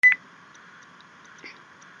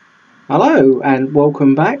Hello and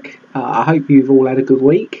welcome back. I hope you've all had a good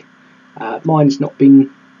week. Mine's not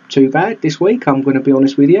been too bad this week, I'm going to be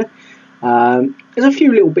honest with you. There's a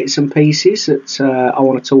few little bits and pieces that I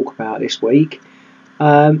want to talk about this week.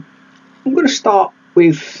 I'm going to start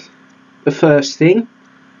with the first thing,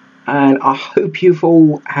 and I hope you've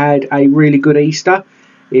all had a really good Easter.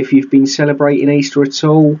 If you've been celebrating Easter at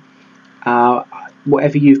all,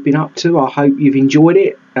 whatever you've been up to, I hope you've enjoyed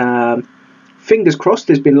it. Fingers crossed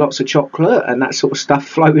there's been lots of chocolate and that sort of stuff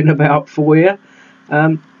floating about for you.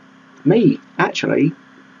 Me, actually,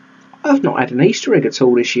 I've not had an Easter egg at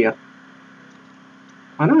all this year.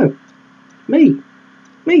 I know. Me,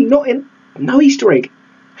 no Easter egg.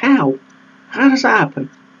 How does that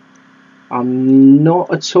happen? I'm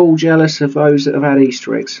not at all jealous of those that have had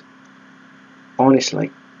Easter eggs.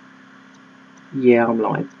 Honestly. Yeah, I'm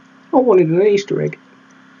lying. I wanted an Easter egg.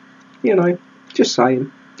 You know, just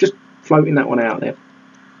saying. Just floating that one out there.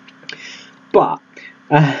 But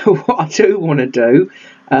what I do want to do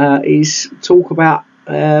is talk about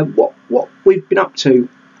what we've been up to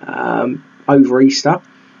over Easter,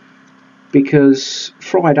 because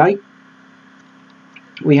Friday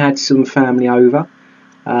we had some family over.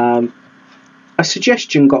 A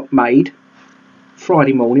suggestion got made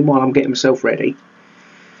Friday morning while I'm getting myself ready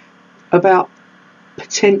about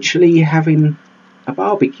potentially having a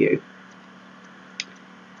barbecue.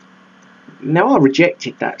 Now, I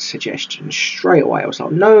rejected that suggestion straight away. I was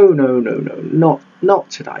like, no, not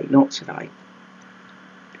today.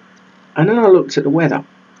 And then I looked at the weather.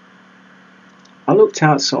 I looked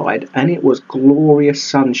outside and it was glorious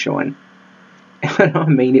sunshine. And I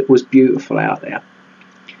mean, it was beautiful out there.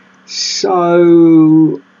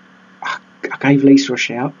 So I gave Lisa a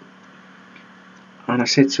shout. And I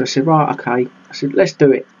said to her, right, okay. I said, let's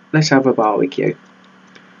do it. Let's have a barbecue.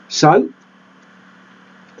 So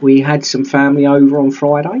we had some family over on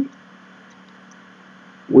Friday.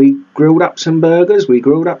 We grilled up some burgers, we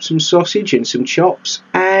grilled up some sausage and some chops,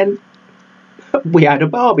 and we had a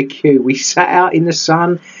barbecue. We sat out in the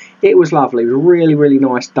sun. It was lovely. It was a really, really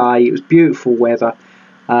nice day. It was beautiful weather.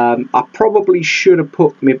 I probably should have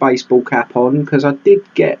put my baseball cap on because I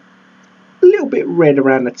did get a little bit red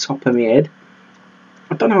around the top of my head.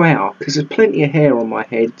 I don't know how, because there's plenty of hair on my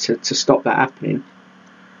head to stop that happening.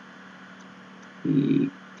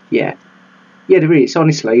 Yeah, there is.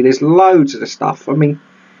 Honestly, there's loads of the stuff. I mean,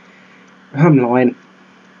 I'm lying.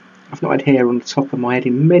 I've not had hair on the top of my head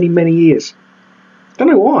in many, many years. Don't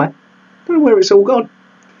know why. Don't know where it's all gone.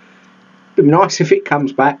 It'd be nice if it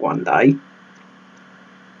comes back one day.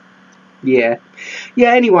 Yeah.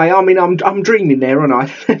 Anyway, I mean, I'm dreaming there, aren't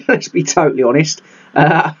I? Let's be totally honest.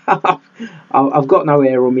 I've got no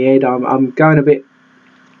hair on my head. I'm going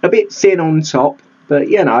a bit thin on top, but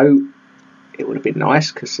you know, it would have been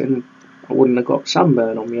nice because then I wouldn't have got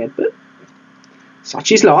sunburn on my head. But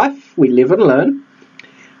such is life. We live and learn.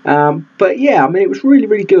 But yeah, I mean, it was really,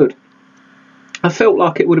 really good. I felt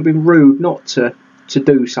like it would have been rude not to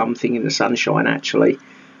do something in the sunshine, actually,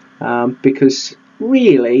 because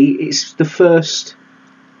really it's the first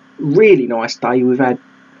really nice day we've had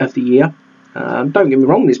of the year. Don't get me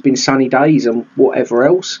wrong, there's been sunny days and whatever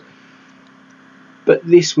else, but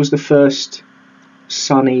this was the first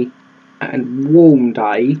sunny and warm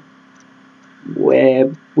day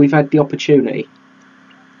where we've had the opportunity.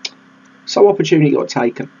 So opportunity got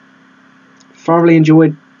taken. Thoroughly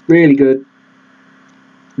enjoyed, really good.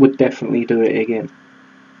 Would definitely do it again.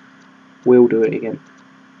 Will do it again.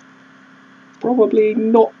 Probably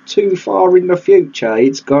not too far in the future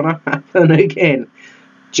it's gonna happen again.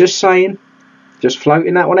 Just saying. Just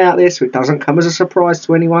floating that one out there so it doesn't come as a surprise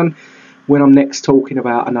to anyone when I'm next talking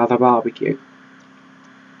about another barbecue.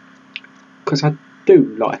 Because I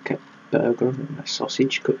do like a burger and a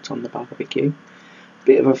sausage cooked on the barbecue.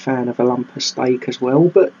 Bit of a fan of a lump of steak as well,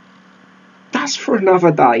 but that's for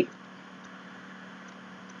another day.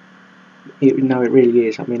 No, it really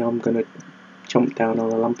is. I mean, I'm going to jump down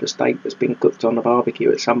on a lump of steak that's been cooked on the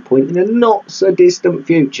barbecue at some point in a not so distant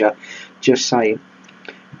future. Just saying.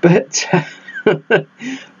 But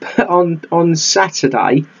on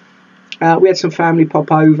Saturday, we had some family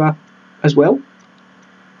pop over as well.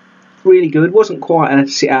 Really good. Wasn't quite a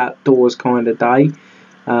sit outdoors kind of day,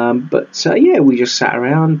 but yeah, we just sat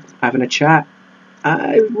around having a chat.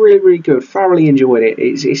 Really, really good. Thoroughly enjoyed it.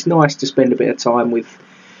 It's nice to spend a bit of time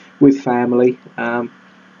with family.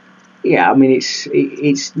 Yeah, I mean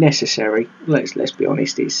it's necessary. Let's be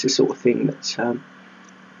honest. It's the sort of thing that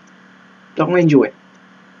I enjoy.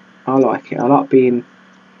 I like it. I like being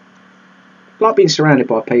surrounded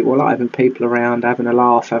by people. I like having people around, having a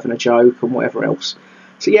laugh, having a joke, and whatever else.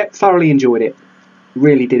 So yeah, thoroughly enjoyed it.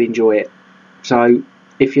 Really did enjoy it. So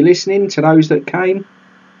if you're listening, to those that came,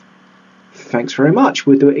 thanks very much.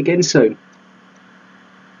 We'll do it again soon.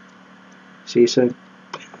 See you soon.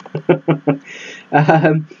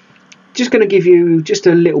 Just going to give you just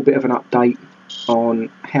a little bit of an update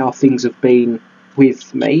on how things have been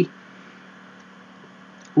with me.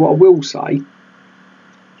 What I will say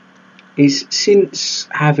is, since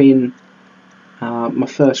having my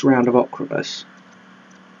first round of Ocrevus,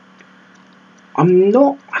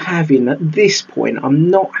 at this point, I'm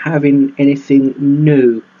not having anything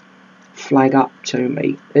new flag up to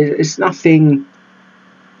me. It's nothing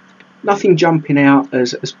jumping out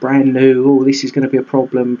as brand new. Oh, this is going to be a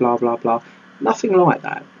problem, blah blah blah. Nothing like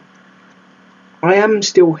that. I am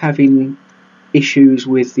still having issues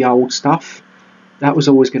with the old stuff. That was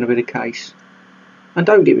always going to be the case. And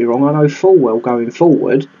don't get me wrong, I know full well going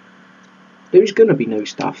forward there's going to be new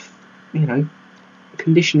stuff. You know, the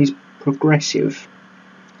condition is progressive.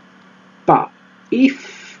 But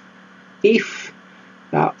if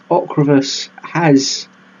that Ocrevus has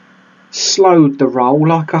slowed the roll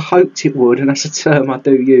like I hoped it would, and that's a term I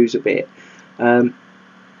do use a bit,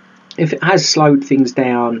 if it has slowed things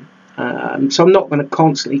down, so I'm not going to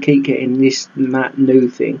constantly keep getting this and that new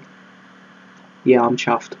thing, yeah, I'm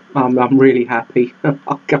chuffed. I'm really happy.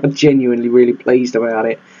 I'm genuinely really pleased about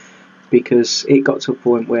it, because it got to a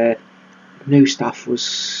point where new stuff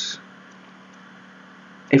was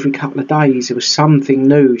every couple of days. There was something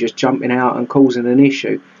new just jumping out and causing an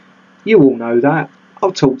issue. You all know that.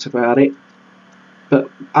 I've talked about it. But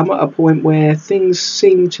I'm at a point where things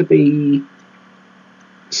seem to be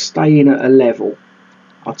staying at a level.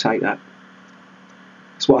 I'll take that.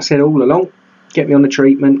 That's what I said all along. Get me on the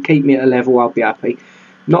treatment, keep me at a level, I'll be happy.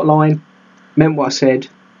 Not lying. Meant what I said.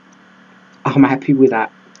 I'm happy with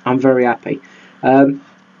that. I'm very happy.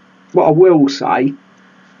 What I will say,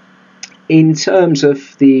 in terms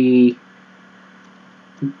of the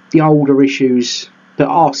older issues that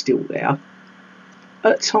are still there,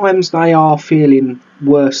 at times they are feeling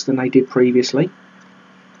worse than they did previously.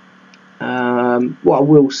 What I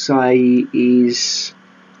will say is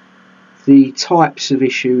the types of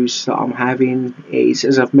issues that I'm having is,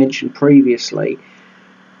 as I've mentioned previously,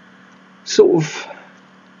 sort of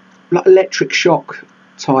like electric shock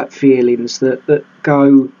type feelings that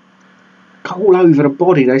go all over the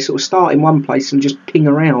body. They sort of start in one place and just ping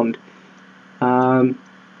around. And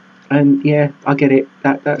yeah, I get it.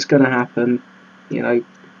 That's going to happen. You know,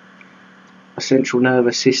 a central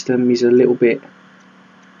nervous system is a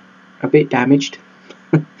bit damaged.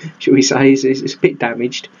 Shall we say? It's a bit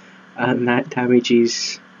damaged, and that damage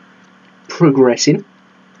is progressing.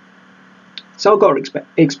 So I've got to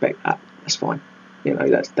expect that. That's fine. You know,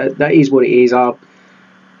 that is what it is. I'll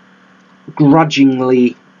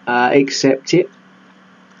grudgingly accept it.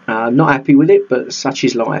 Not happy with it, but such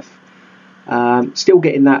is life. Still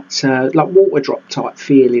getting that like water drop type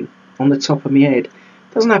feeling on the top of my head.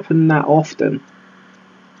 Doesn't happen that often,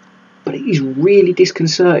 but it is really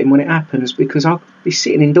disconcerting when it happens, because I'll be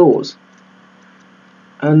sitting indoors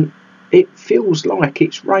and it feels like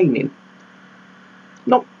it's raining.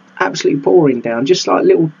 Not absolutely pouring down, just like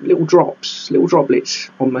little drops, little droplets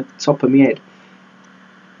on the top of my head.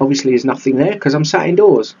 Obviously there's nothing there because I'm sat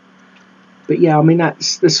indoors. But yeah, I mean,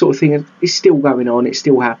 that's the sort of thing. It's still going on, it's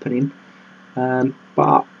still happening.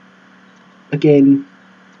 But again,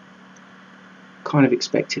 kind of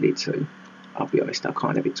expected it to. I'll be honest, I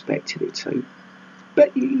kind of expected it to.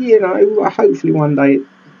 But you know, hopefully one day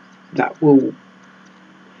that will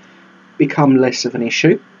become less of an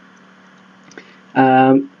issue.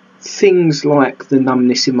 Things like the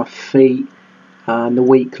numbness in my feet and the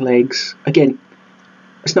weak legs, again,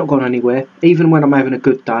 it's not gone anywhere, even when I'm having a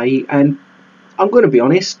good day. And I'm going to be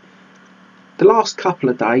honest, the last couple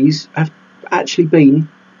of days have actually been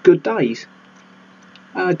good days.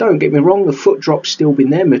 Don't get me wrong, the foot drop's still been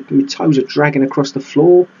there, my toes are dragging across the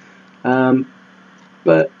floor,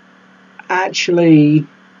 but actually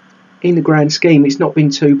in the grand scheme it's not been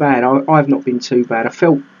too bad. I've not been too bad. I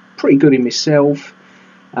felt pretty good in myself.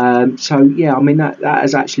 So yeah, I mean, that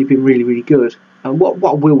has actually been really, really good. And what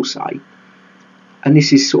I will say, and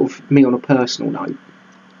this is sort of me on a personal note,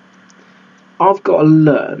 I've got to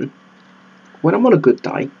learn, when I'm on a good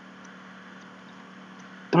day,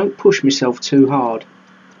 don't push myself too hard.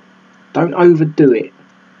 Don't overdo it.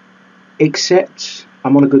 Accept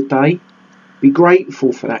I'm on a good day. Be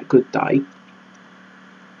grateful for that good day.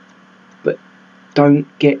 But don't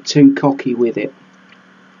get too cocky with it.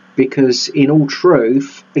 Because in all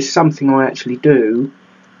truth, it's something I actually do,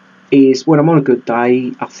 is when I'm on a good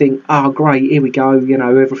day, I think, great, here we go, you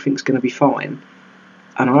know, everything's going to be fine.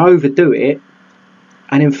 And I overdo it,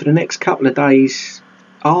 and then for the next couple of days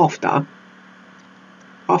after,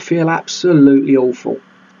 I feel absolutely awful,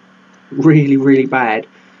 really, really bad.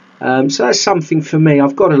 So that's something for me.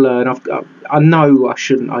 I've got to learn. I know I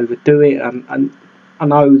shouldn't overdo it, and I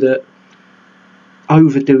know that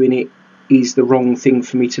overdoing it is the wrong thing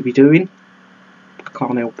for me to be doing. I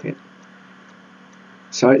can't help it.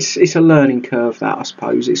 So it's a learning curve, that, I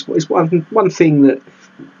suppose. It's one thing that,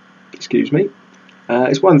 excuse me,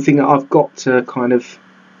 it's one thing that I've got to kind of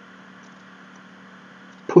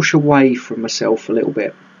push away from myself a little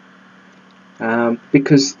bit,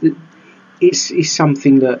 because it's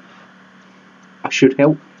something that I should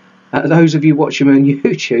help. Those of you watching me on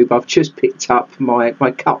YouTube, I've just picked up my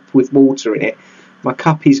cup with water in it. My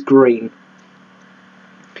cup is green.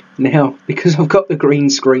 Now, because I've got the green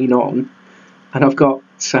screen on and I've got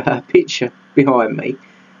a picture behind me,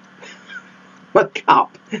 my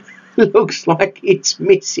cup looks like it's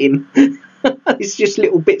missing. It's just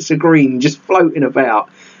little bits of green just floating about.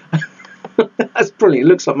 That's brilliant. It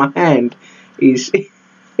looks like my hand is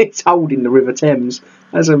it's holding the River Thames.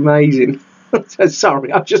 That's amazing. So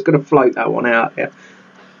sorry, I'm just going to float that one out there.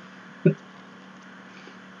 I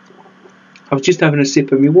was just having a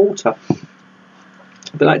sip of my water,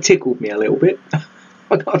 but that tickled me a little bit.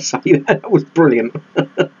 I got to say that was brilliant.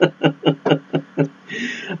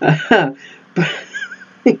 But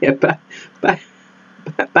yeah,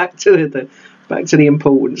 back to the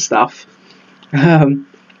important stuff.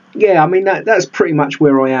 Yeah, I mean that's pretty much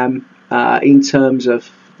where I am in terms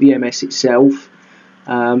of the MS itself.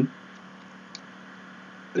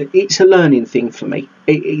 It's a learning thing for me.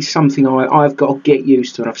 It's something I've got to get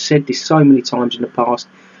used to, and I've said this so many times in the past,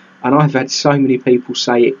 and I've had so many people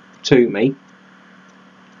say it to me.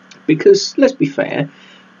 Because let's be fair,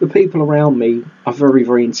 the people around me are very,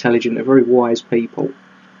 very intelligent. They're very wise people.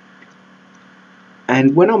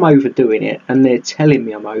 And when I'm overdoing it, and they're telling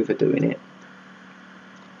me I'm overdoing it,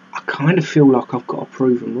 I kind of feel like I've got to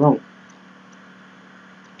prove them wrong.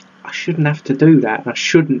 I shouldn't have to do that, and I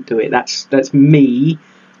shouldn't do it. That's me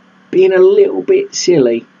being a little bit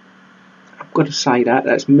silly. I've got to say that.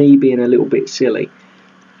 That's me being a little bit silly.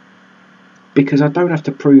 Because I don't have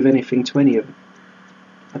to prove anything to any of them.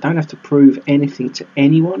 I don't have to prove anything to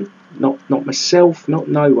anyone. Not myself, not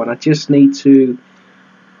no one. I just need to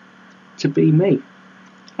be me.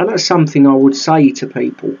 And that's something I would say to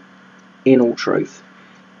people, in all truth.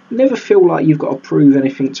 Never feel like you've got to prove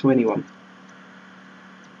anything to anyone.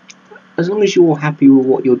 As long as you're happy with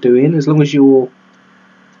what you're doing, as long as you're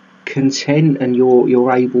content and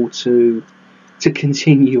you're able to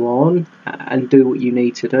continue on and do what you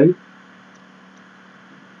need to do,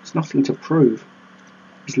 there's nothing to prove.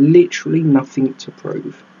 There's literally nothing to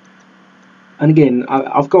prove. And again,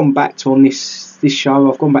 I've gone back to on this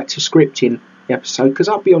show. I've gone back to scripting the episode, because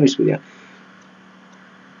I'll be honest with you.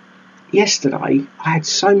 Yesterday, I had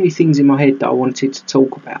so many things in my head that I wanted to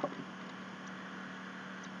talk about.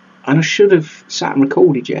 And I should have sat and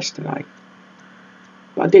recorded yesterday.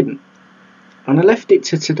 But I didn't. And I left it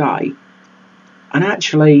to today. And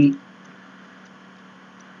actually,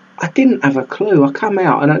 I didn't have a clue. I come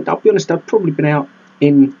out, and I'll be honest, I've probably been out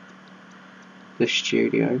in the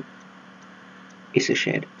studio. It's a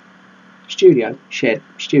shed. Studio.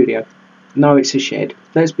 No, it's a shed.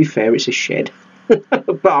 Let's be fair, it's a shed.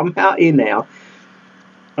 But I'm out here now.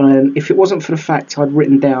 And if it wasn't for the fact I'd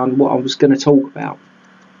written down what I was going to talk about,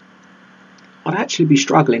 I'd actually be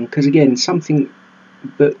struggling, because again, something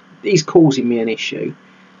that is causing me an issue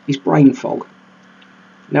is brain fog.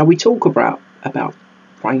 Now, we talk about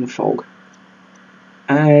brain fog,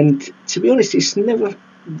 and to be honest, it's never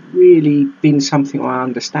really been something I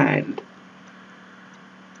understand,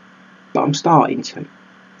 but I'm starting to,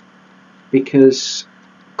 because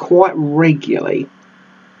quite regularly,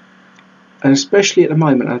 and especially at the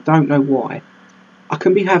moment, I don't know why, I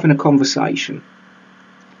can be having a conversation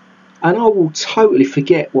and I will totally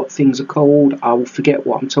forget what things are called. I will forget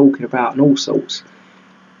what I'm talking about and all sorts.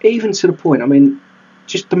 Even to the point, I mean,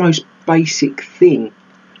 just the most basic thing.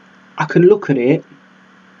 I can look at it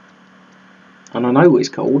and I know what it's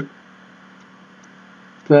called,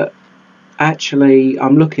 but actually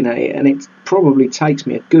I'm looking at it and it probably takes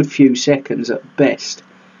me a good few seconds at best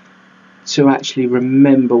to actually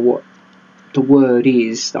remember what the word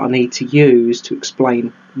is that I need to use to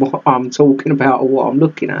explain what I'm talking about or what I'm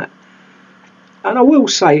looking at. And I will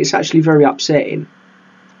say it's actually very upsetting,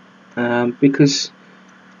 because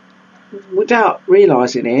without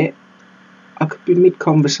realising it, I could be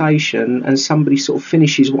mid-conversation and somebody sort of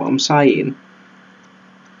finishes what I'm saying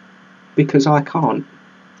because I can't.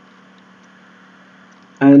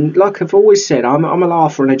 And like I've always said, I'm a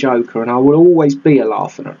laugher and a joker, and I will always be a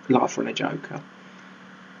laugher and a joker.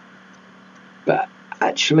 But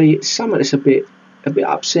actually, it's something that's a bit a bit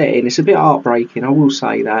upsetting. It's a bit heartbreaking, I will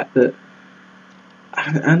say that.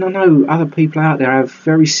 And I know other people out there have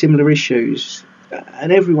very similar issues,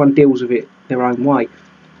 and everyone deals with it their own way.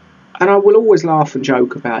 And I will always laugh and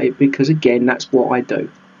joke about it because, again, that's what I do.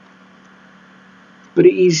 But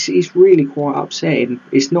it's really quite upsetting.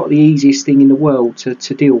 It's not the easiest thing in the world to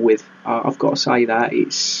deal with. I've got to say that.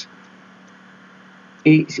 It's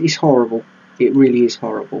horrible. It really is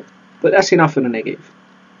horrible. But that's enough of the negative.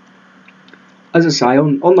 As I say,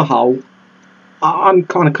 on the whole, I'm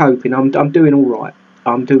kind of coping. I'm doing all right.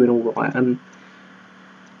 I'm doing all right, and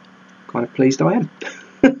kind of pleased I am.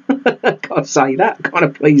 Can't say that. Kind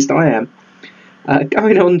of pleased I am.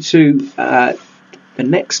 Going on to the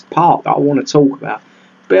next part that I want to talk about.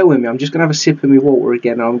 Bear with me. I'm just going to have a sip of my water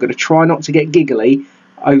again. And I'm going to try not to get giggly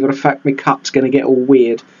over the fact my cup's going to get all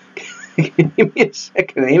weird. Give me a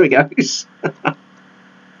second. Here we go.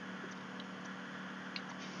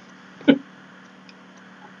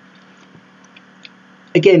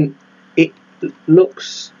 Again, it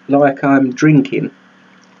looks like I'm drinking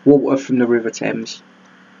water from the River Thames.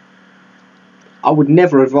 I would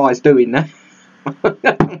never advise doing that.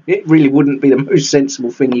 It really wouldn't be the most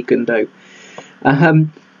sensible thing you can do.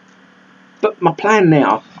 But my plan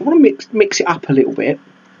now, I want to mix it up a little bit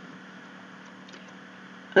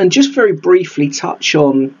and just very briefly touch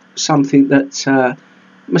on something that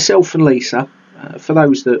myself and Lisa, for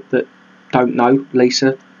those that don't know,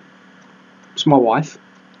 Lisa is my wife,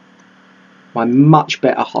 my much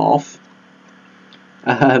better half.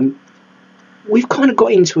 We've kind of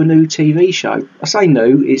got into a new TV show. I say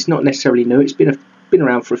new, it's not necessarily new, it's been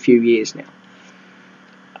around for a few years now.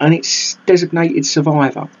 And it's Designated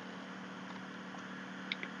Survivor.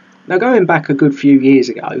 Now, going back a good few years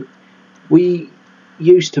ago, we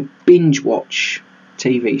used to binge watch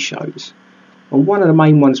TV shows. And one of the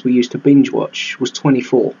main ones we used to binge watch was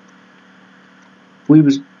 24. We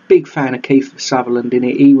was a big fan of Kiefer Sutherland in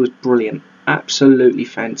it. He was brilliant, absolutely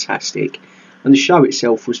fantastic. And the show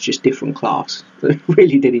itself was just different class. I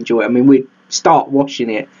really did enjoy it. I mean, we'd start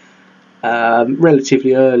watching it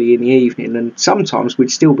relatively early in the evening, and sometimes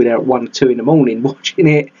we'd still be there at 1 or 2 in the morning watching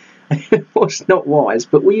it. It was not wise,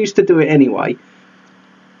 but we used to do it anyway.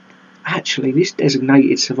 Actually, this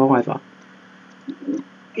Designated Survivor,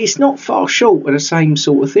 it's not far short of the same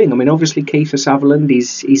sort of thing. I mean, obviously Kiefer Sutherland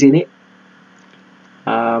is in it.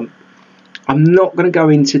 I'm not going to go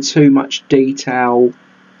into too much detail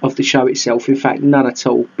of the show itself, in fact none at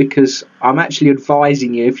all, because I'm actually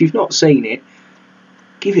advising you, if you've not seen it,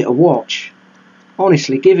 give it a watch.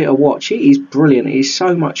 Honestly, give it a watch. It is brilliant. It is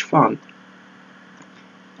so much fun.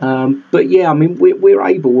 But yeah, I mean, we're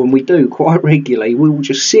able, and we do quite regularly, we will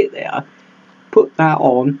just sit there, put that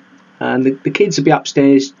on, and the kids will be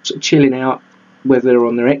upstairs sort of chilling out, whether they're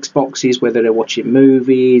on their Xboxes, whether they're watching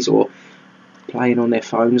movies or playing on their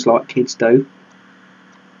phones like kids do.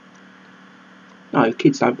 No,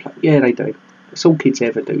 kids don't play. Yeah, they do. That's all kids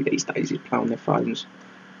ever do these days, is play on their phones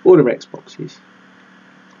or their Xboxes.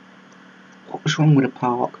 What was wrong with a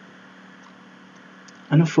park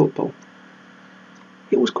and a football?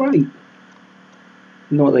 It was great.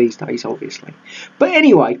 Not these days, obviously. But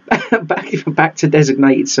anyway, back to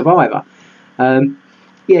Designated Survivor.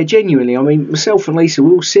 Yeah, genuinely, I mean, myself and Lisa,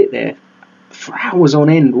 we'll sit there for hours on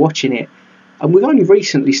end watching it. And we've only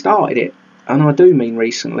recently started it. And I do mean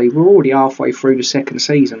recently. We're already halfway through the second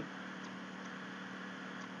season.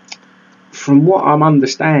 From what I'm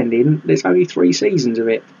understanding, there's only 3 seasons of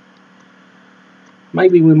it.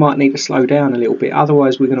 Maybe we might need to slow down a little bit.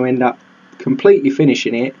 Otherwise, we're going to end up completely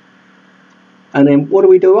finishing it. And then what do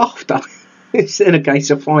we do after? It's then a case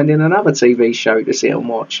of finding another TV show to sit and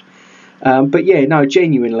watch. But yeah, no,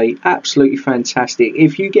 genuinely, absolutely fantastic.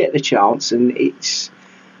 If you get the chance, and it's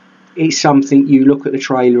something you look at the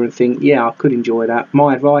trailer and think, yeah, I could enjoy that.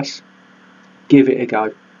 My advice, give it a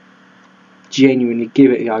go. Genuinely,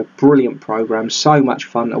 give it a go. Brilliant programme, so much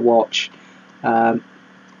fun to watch.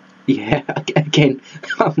 Yeah, again,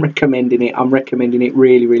 I'm recommending it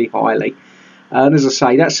really, really highly. And as I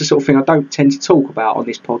say, that's the sort of thing I don't tend to talk about on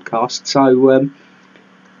this podcast. So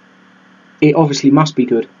it obviously must be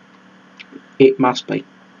good. It must be.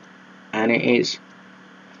 And it is.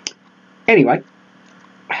 Anyway,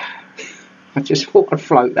 I just thought I'd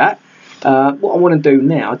float that. What I want to do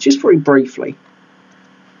now, just very briefly,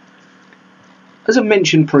 as I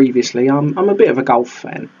mentioned previously, I'm a bit of a golf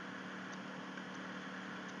fan.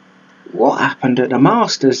 What happened at the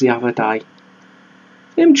Masters the other day?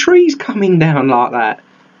 Them trees coming down like that.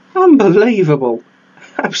 Unbelievable.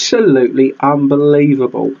 Absolutely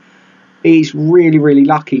unbelievable. He's really, really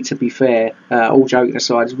lucky, to be fair. All joking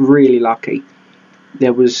aside, he's really lucky.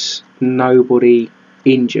 There was nobody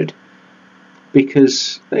injured.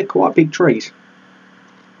 because they're quite big trees.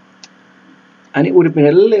 And it would have been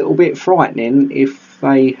a little bit frightening if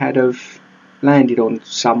they had have landed on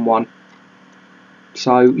someone.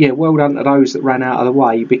 So yeah, well done to those that ran out of the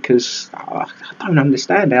way, because I don't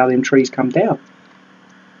understand how them trees come down.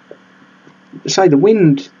 Say the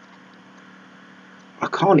wind, I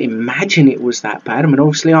can't imagine it was that bad. I mean,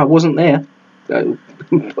 obviously I wasn't there.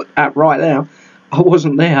 Put that right there. I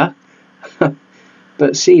wasn't there.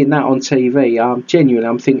 But seeing that on TV,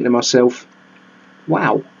 I'm thinking to myself,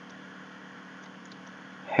 wow.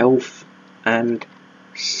 Health and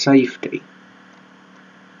safety.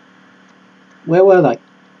 Where were they?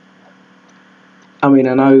 I mean,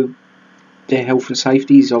 I know their health and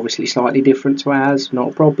safety is obviously slightly different to ours, not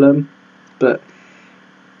a problem, but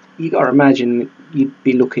you got to imagine you'd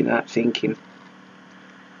be looking at that thinking,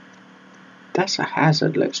 that's a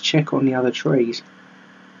hazard, let's check on the other trees.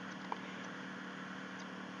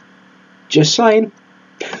 Just saying.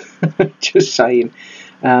 Just saying.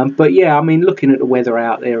 But yeah, I mean, looking at the weather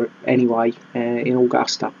out there anyway, in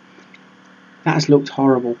Augusta, that has looked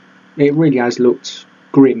horrible. It really has looked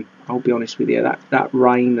grim, I'll be honest with you. That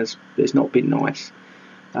rain has not been nice.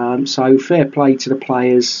 So fair play to the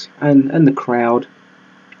players and the crowd,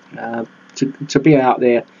 to be out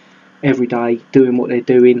there every day doing what they're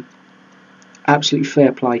doing. Absolutely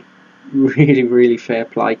fair play. Really, really fair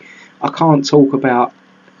play. I can't talk about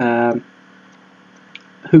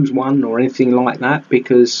who's won or anything like that,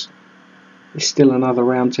 because there's still another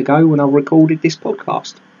round to go when I've recorded this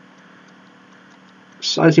podcast.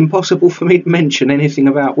 So it's impossible for me to mention anything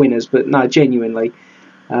about winners, but no, genuinely,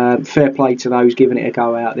 fair play to those giving it a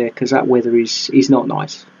go out there, because that weather is not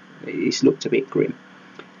nice. It's looked a bit grim.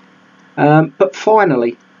 But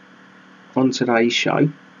finally, on today's show,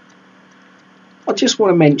 I just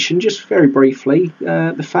want to mention, just very briefly,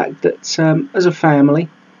 the fact that as a family,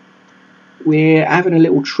 we're having a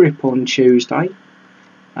little trip on Tuesday.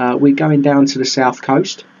 We're going down to the south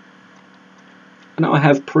coast, and I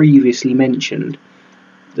have previously mentioned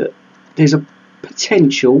that there's a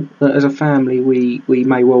potential that as a family we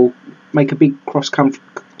may well make a big cross country.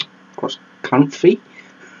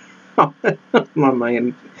 My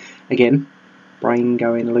man, again, brain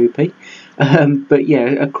going loopy. But yeah,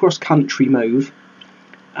 a cross country move,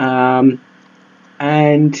 and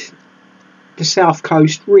the south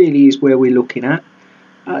coast really is where we're looking at.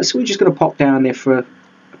 So we're just going to pop down there for a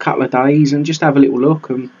couple of days and just have a little look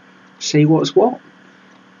and see what's what.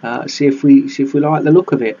 See if we like the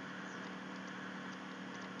look of it.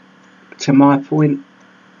 To my point,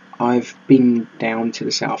 I've been down to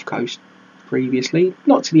the south coast previously,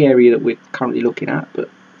 not to the area that we're currently looking at, but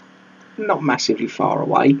not massively far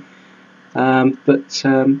away. But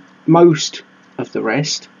most of the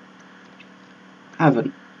rest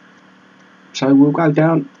haven't. So we'll go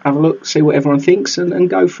down, have a look, see what everyone thinks, and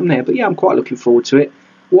go from there. But yeah, I'm quite looking forward to it.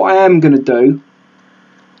 What I am going to do,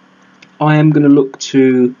 I am going to look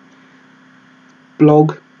to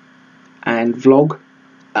blog and vlog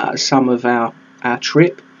some of our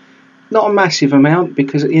trip. Not a massive amount,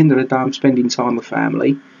 because at the end of the day I'm spending time with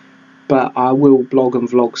family, but I will blog and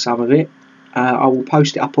vlog some of it. I will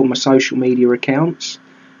post it up on my social media accounts.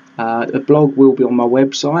 The blog will be on my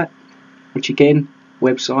website, which again,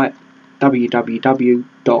 website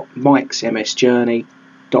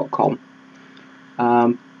www.mikesmsjourney.com.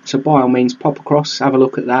 So by all means, pop across, have a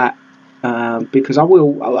look at that, because I'll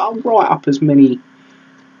write up as many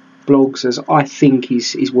blogs as I think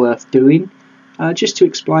is worth doing, just to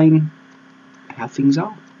explain how things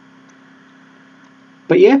are.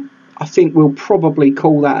 But yeah, I think we'll probably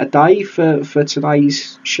call that a day for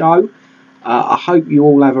today's show. I hope you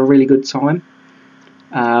all have a really good time.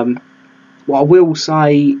 What I will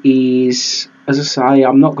say is, as I say,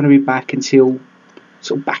 I'm not going to be back until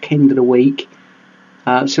sort of back end of the week,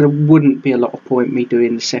 so there wouldn't be a lot of point me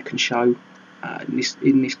doing the second show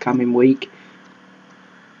in this coming week.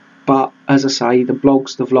 But as I say, the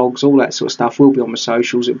blogs, the vlogs, all that sort of stuff will be on my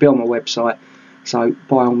socials. It'll be on my website, so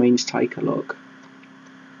by all means take a look.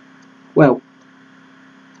 Well,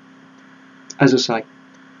 as I say,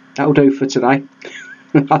 that'll do for today.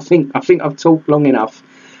 I think I've talked long enough.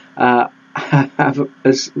 Have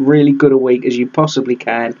as really good a week as you possibly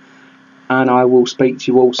can, and I will speak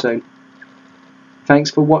to you all soon.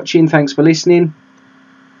 Thanks for watching, thanks for listening.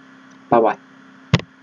 Bye bye.